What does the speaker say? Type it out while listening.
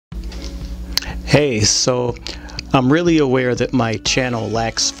Hey, so I'm really aware that my channel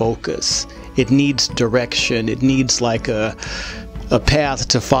lacks focus. It needs direction. It needs like a path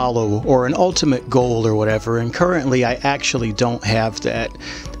to follow or an ultimate goal or whatever. And currently I actually don't have that.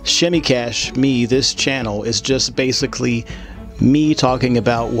 Shimmy Cash, this channel is just basically me talking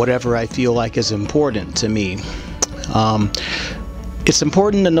about whatever I feel like is important to me. It's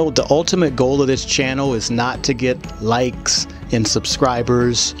important to note the ultimate goal of this channel is not to get likes and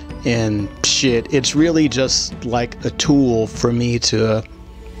subscribers and shit. It's really just like a tool for me to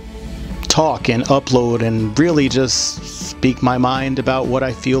talk and upload and really just speak my mind about what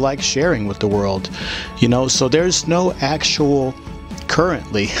I feel like sharing with the world, you know. So there's no actual,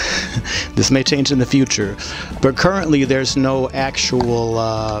 currently this may change in the future, but currently there's no actual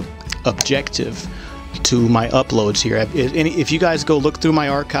objective to my uploads here. If you guys go look through my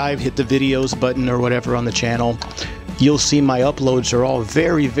archive, hit the videos button or whatever on the channel, you'll see my uploads are all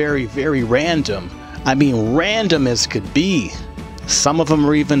very, very, very random. I mean, random as could be. Some of them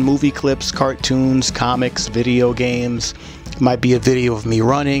are even movie clips, cartoons, comics, video games. Might be a video of me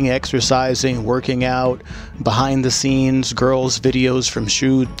running, exercising, working out, behind the scenes, girls' videos from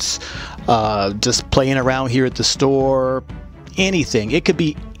shoots, just playing around here at the store, anything. It could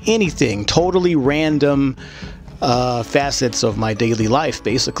be anything, totally random facets of my daily life,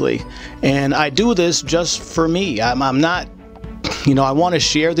 basically. And I do this just for me. I'm not, you know, I want to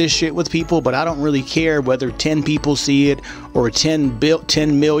share this shit with people, but I don't really care whether 10 people see it or 10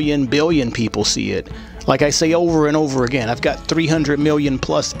 million billion people see it. Like I say over and over again, I've got 300 million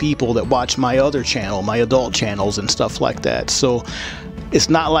plus people that watch my other channel, my adult channels and stuff like that. So it's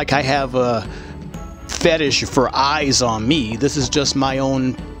not like I have a fetish for eyes on me. This is just my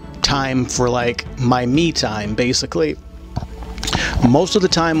own time for like my me time, basically. Most of the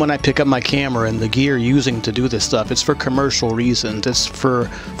time when I pick up my camera and the gear using to do this stuff, it's for commercial reasons. It's for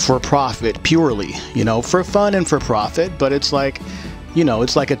profit purely, you know, for fun and for profit. But it's like, you know,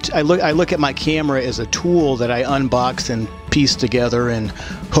 it's like I look at my camera as a tool that I unbox and piece together and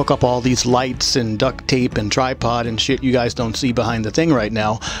hook up all these lights and duct tape and tripod and shit you guys don't see behind the thing right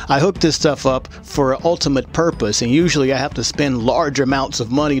now. I hook this stuff up for an ultimate purpose, and usually I have to spend large amounts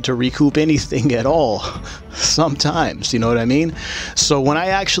of money to recoup anything at all. Sometimes, you know what I mean? So when I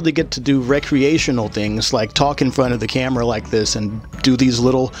actually get to do recreational things like talk in front of the camera like this and do these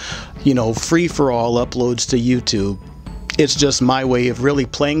little, you know, free-for-all uploads to YouTube, it's just my way of really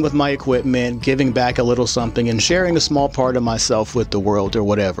playing with my equipment, giving back a little something, and sharing a small part of myself with the world or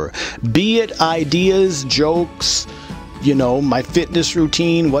whatever. Be it ideas, jokes, you know, my fitness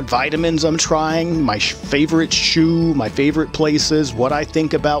routine, what vitamins I'm trying, my favorite shoe, my favorite places, what I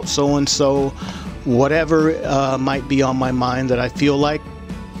think about so-and-so, whatever might be on my mind that I feel like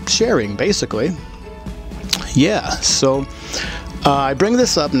sharing, basically. Yeah, so I bring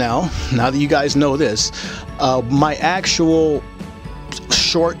this up now that you guys know this. My actual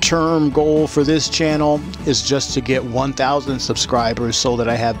short-term goal for this channel is just to get 1,000 subscribers so that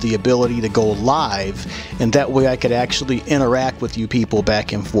I have the ability to go live, and that way I could actually interact with you people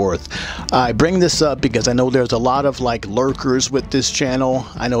back and forth. I bring this up because I know there's a lot of like lurkers with this channel.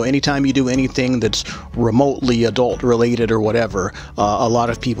 I know anytime you do anything that's remotely adult related or whatever, a lot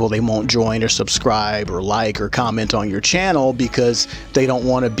of people, they won't join or subscribe or like or comment on your channel because they don't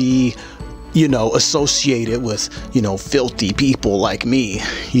want to be, you know, associated with, you know, filthy people like me,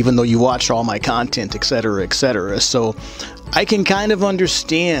 even though you watch all my content, etc., etc. So I can kind of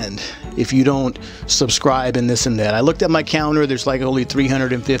understand if you don't subscribe and this and that. I looked at my counter, there's like only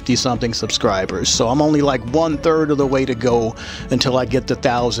 350 something subscribers, so I'm only like 1/3 of the way to go until I get the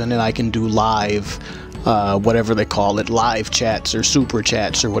 1,000 and I can do live, whatever they call it, live chats or super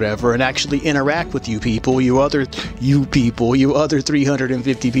chats or whatever, and actually interact with you people, you other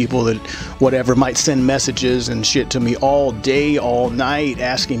 350 people that whatever might send messages and shit to me all day, all night,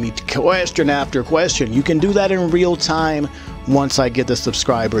 asking me question after question. You can do that in real time once I get the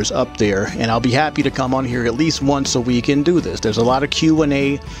subscribers up there, and I'll be happy to come on here at least once a week and do this. There's a lot of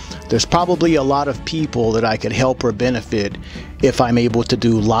Q&A. There's probably a lot of people that I could help or benefit if I'm able to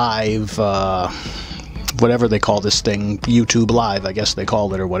do live, whatever they call this thing, YouTube Live, I guess they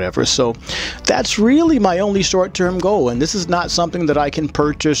call it, or whatever. So that's really my only short-term goal, and this is not something that I can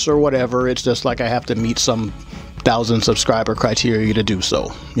purchase or whatever. It's just like I have to meet some 1,000 subscriber criteria to do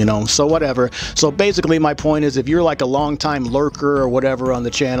so, you know. So whatever. So basically my point is, if you're like a long time lurker or whatever on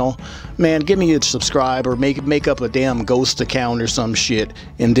the channel, man, give me a subscribe, or make up a damn ghost account or some shit,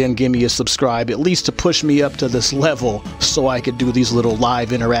 and then give me a subscribe, at least to push me up to this level so I could do these little live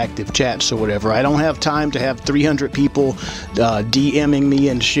interactive chats or whatever. I don't have time to have 300 people DMing me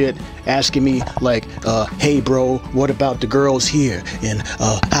and shit, asking me like, hey bro, what about the girls here, and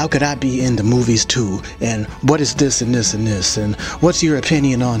how could I be in the movies too, and what is this and this and this, and what's your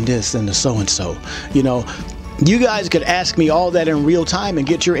opinion on this and the so and so. You know, you guys could ask me all that in real time and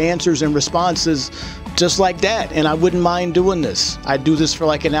get your answers and responses just like that, and I wouldn't mind doing this. I'd do this for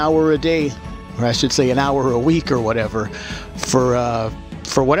like an hour a day, or I should say an hour a week or whatever, for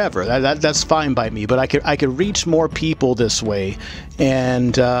whatever. That's fine by me. But I could reach more people this way,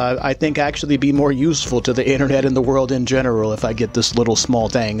 and I think actually be more useful to the internet and the world in general if I get this little small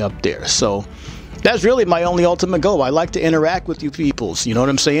thing up there. So that's really my only ultimate goal. I like to interact with you peoples. You know what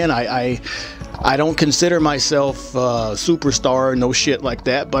I'm saying? I don't consider myself a superstar, no shit like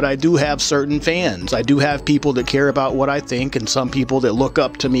that, but I do have certain fans. I do have people that care about what I think, and some people that look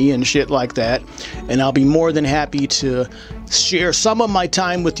up to me and shit like that. And I'll be more than happy to share some of my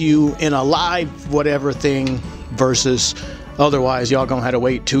time with you in a live whatever thing, versus otherwise y'all gonna have to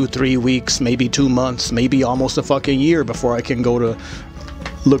wait 2-3 weeks, maybe 2 months, maybe almost a fucking year before I can go to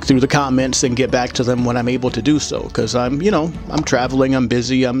look through the comments and get back to them when I'm able to do so, because I'm traveling, I'm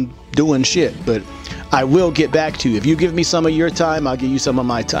busy, I'm doing shit. But I will get back to you. If you give me some of your time, I'll give you some of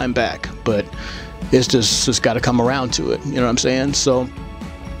my time back. But it's just got to come around to it, you know what I'm saying? So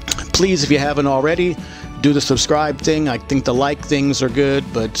please, if you haven't already, do the subscribe thing. I think the like things are good,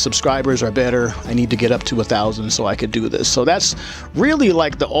 but subscribers are better. I need to get up to 1,000 so I could do this. So that's really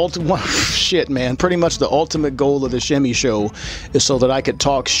like the ultimate shit, man. Pretty much the ultimate goal of the Shimmy Show is so that I could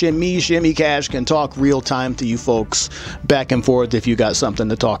talk Shimmy Cash can talk real time to you folks back and forth if you got something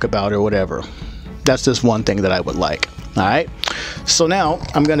to talk about or whatever. That's just one thing that I would like. All right. So now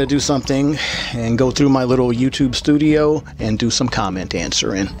I'm going to do something and go through my little YouTube studio and do some comment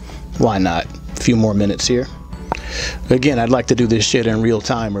answering. Why not? A few more minutes here. Again, I'd like to do this shit in real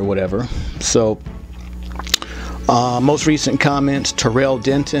time or whatever. So most recent comments, Terrell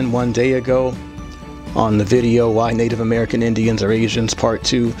Denton 1 day ago on the video Why Native American Indians Are Asians Part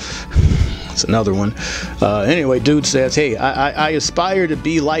 2. It's another one. Anyway, dude says, hey, I aspire to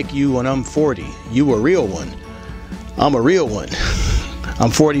be like you when I'm 40. You a real one. I'm a real one. I'm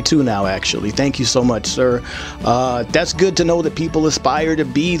 42 now, actually. Thank you so much, sir. That's good to know that people aspire to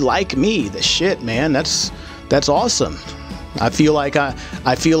be like me. The shit, man. That's awesome. I feel like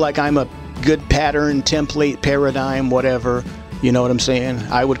I'm a good pattern, template, paradigm, whatever. You know what I'm saying?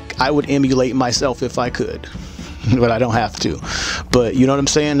 I would emulate myself if I could, but I don't have to. But you know what I'm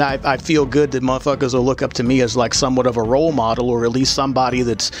saying? I feel good that motherfuckers will look up to me as like somewhat of a role model, or at least somebody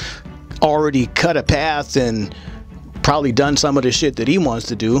that's already cut a path and probably done some of the shit that he wants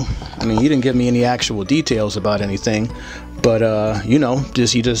to do. I mean, he didn't give me any actual details about anything, but you know,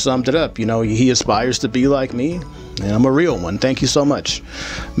 he just summed it up. You know, he aspires to be like me, and I'm a real one. Thank you so much,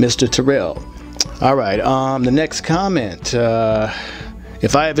 Mr. Terrell. All right, the next comment.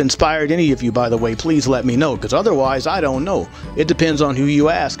 If I have inspired any of you, by the way, please let me know, because otherwise I don't know. It depends on who you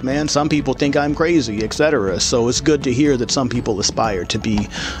ask, man. Some people think I'm crazy, etc. So it's good to hear that some people aspire to be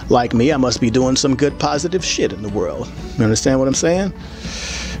like me. I must be doing some good positive shit in the world. You understand what I'm saying?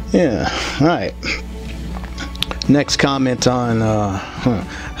 Yeah. All right. Next comment on,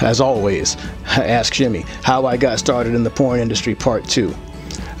 as always, Ask Shimmy, How I Got Started in the Porn Industry Part 2.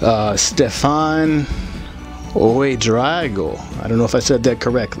 Stefan Drago. I don't know if I said that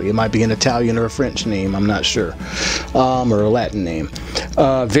correctly. It might be an Italian or a French name. I'm not sure. Or a Latin name.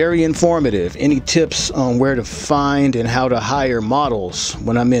 Very informative. Any tips on where to find and how to hire models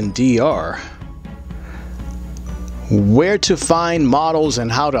when I'm in DR? Where to find models and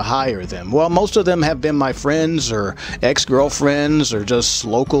how to hire them? Well, most of them have been my friends or ex-girlfriends or just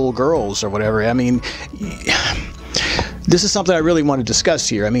local girls or whatever. I mean, this is something I really want to discuss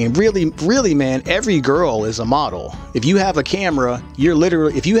here. I mean, really, man, every girl is a model. If you have a camera, you're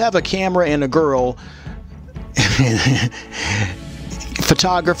literally, if you have a camera and a girl,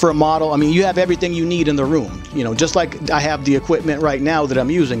 photographer, model, I mean, you have everything you need in the room. You know, just like I have the equipment right now that I'm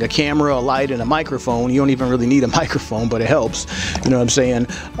using, a camera, a light, and a microphone. You don't even really need a microphone, but it helps. You know what I'm saying?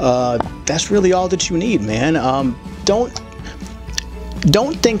 That's really all that you need, man. Don't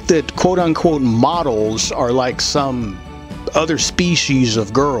think that quote-unquote models are like some other species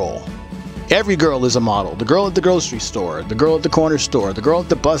of girl. Every girl is a model. The girl at the grocery store, the girl at the corner store, the girl at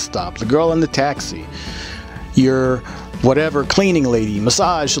the bus stop, the girl in the taxi, your whatever cleaning lady,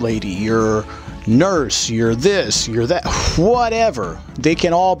 massage lady, your nurse, you're this, you're that, whatever. They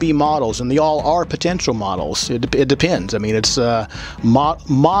can all be models, and they all are potential models. It depends. I mean, it's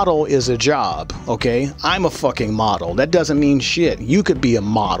model is a job, okay? I'm a fucking model. That doesn't mean shit. You could be a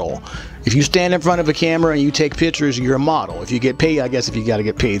model. If you stand in front of a camera and you take pictures, you're a model. If you get paid, I guess if you got to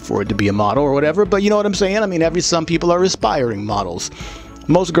get paid for it to be a model or whatever, but you know what I'm saying? I mean, some people are aspiring models.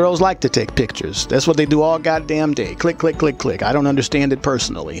 Most girls like to take pictures. That's what they do all goddamn day. Click, click, click, click. I don't understand it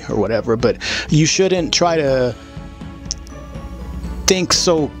personally or whatever, but you shouldn't try to think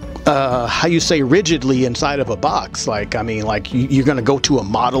so, how you say, rigidly inside of a box. Like, I mean, like you're going to go to a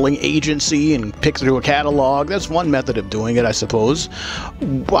modeling agency and pick through a catalog. That's one method of doing it, I suppose.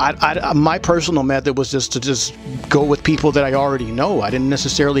 My personal method was just to go with people that I already know. I didn't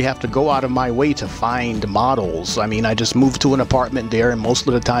necessarily have to go out of my way to find models. I mean, I just moved to an apartment there, and most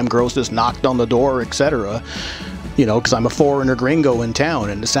of the time girls just knocked on the door, etc. You know, because I'm a foreigner gringo in town,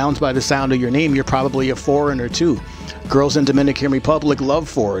 and it sounds by the sound of your name, you're probably a foreigner too. Girls in Dominican Republic love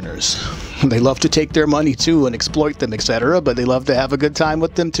foreigners. They love to take their money too and exploit them, etc., but they love to have a good time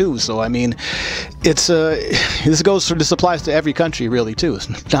with them too. So I mean, this applies to every country really too.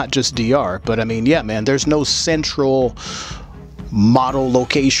 It's not just DR, but I mean, yeah, man, there's no central model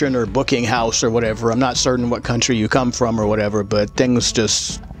location or booking house or whatever. I'm not certain what country you come from or whatever, but things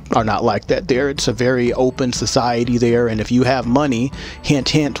just are not like that there. It's a very open society there, and if you have money, hint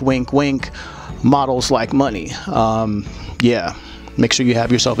hint, wink wink, models like money. Yeah, make sure you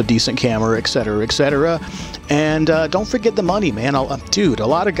have yourself a decent camera, etc., etc., and don't forget the money, man. Dude, a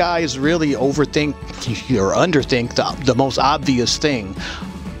lot of guys really overthink or underthink the most obvious thing.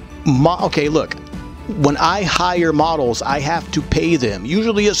 Okay, look, when I hire models, I have to pay them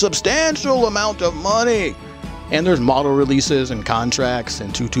usually a substantial amount of money. And there's model releases and contracts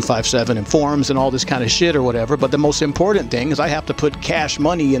and 2257 and forms and all this kind of shit or whatever. But the most important thing is I have to put cash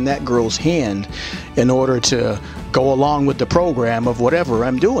money in that girl's hand in order to go along with the program of whatever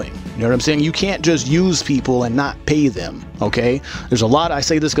I'm doing. You know what I'm saying? You can't just use people and not pay them, okay? There's a lot, I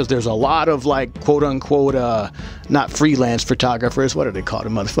say this because there's a lot of like quote unquote, not freelance photographers, what are they called,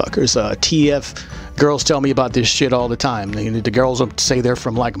 motherfuckers? TF girls tell me about this shit all the time. The girls will say they're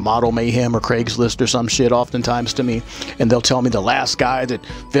from like Model Mayhem or Craigslist or some shit oftentimes to me, and they'll tell me the last guy that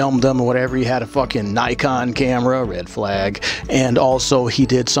filmed them or whatever, he had a fucking Nikon camera, red flag, and also he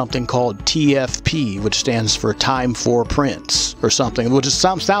did something called TFP, which stands for Time for Prints or something, which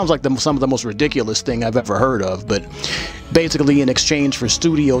sounds like some of the most ridiculous thing I've ever heard of, but basically in exchange for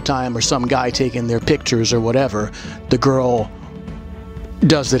studio time or some guy taking their pictures or whatever, the girl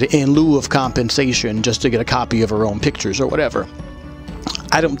does it in lieu of compensation just to get a copy of her own pictures or whatever.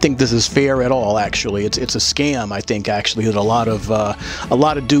 I don't think this is fair at all, actually. It's a scam, I think, actually, that a lot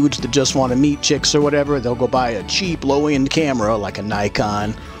of dudes that just want to meet chicks or whatever, they'll go buy a cheap low-end camera like a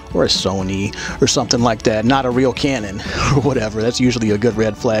Nikon or a Sony or something like that, not a real Canon or whatever. That's usually a good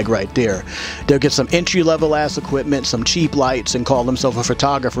red flag right there. They'll get some entry-level ass equipment, some cheap lights, and call themselves a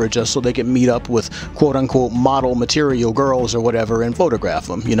photographer just so they can meet up with quote-unquote model material girls or whatever and photograph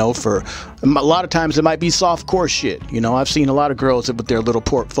them, you know. For a lot of times it might be softcore shit, you know. I've seen a lot of girls with their little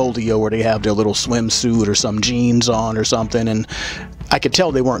portfolio where they have their little swimsuit or some jeans on or something, and I could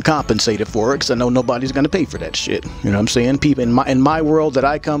tell they weren't compensated for it because I know nobody's going to pay for that shit. You know what I'm saying? People in my world that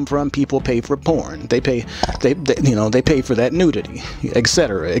I come from, people pay for porn. They pay for that nudity,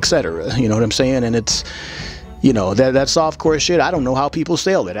 etc., etc. You know what I'm saying? And it's, you know, that softcore shit. I don't know how people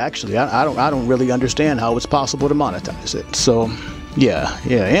sell it. Actually, I don't really understand how it's possible to monetize it. So, yeah.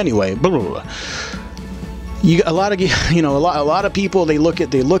 Anyway, blah, blah, blah. A lot of people, they look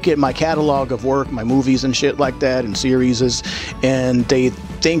at my catalog of work, my movies and shit like that, and series, and they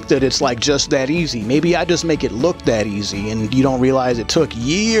think that it's like just that easy. Maybe I just make it look that easy, and you don't realize it took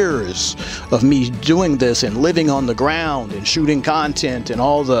years of me doing this and living on the ground and shooting content and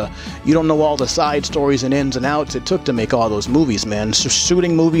you don't know all the side stories and ins and outs it took to make all those movies, man. So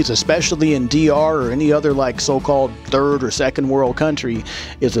shooting movies, especially in DR or any other like so-called third or second world country,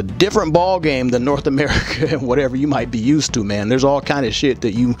 is a different ball game than North America and whatever you might be used to, man. There's all kind of shit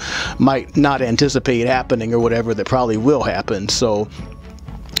that you might not anticipate happening or whatever that probably will happen. So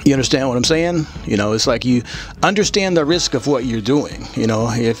you understand what I'm saying? You know, it's like you understand the risk of what you're doing. You know,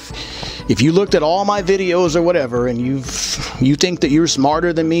 if you looked at all my videos or whatever and you think that you're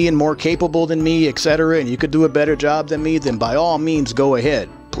smarter than me and more capable than me, etc., and you could do a better job than me, then by all means go ahead.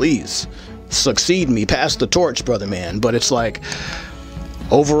 Please succeed me, pass the torch, brother man. But it's like,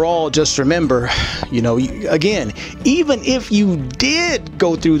 overall, just remember, you know, again, even if you did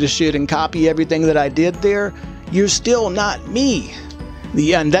go through the shit and copy everything that I did there, you're still not me.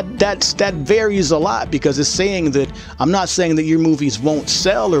 Yeah, and that varies a lot, because it's saying that, I'm not saying that your movies won't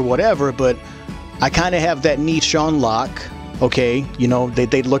sell or whatever, but I kind of have that niche on lock. Okay, you know,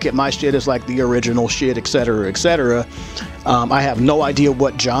 they look at my shit as like the original shit, etc., etc. I have no idea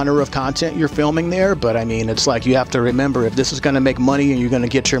what genre of content you're filming there, but I mean, it's like you have to remember, if this is going to make money and you're going to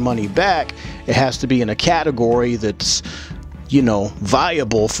get your money back, it has to be in a category that's, you know,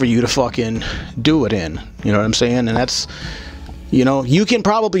 viable for you to fucking do it in. You know what I'm saying? And that's, you know, you can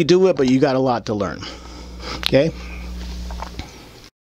probably do it, but you got a lot to learn. Okay?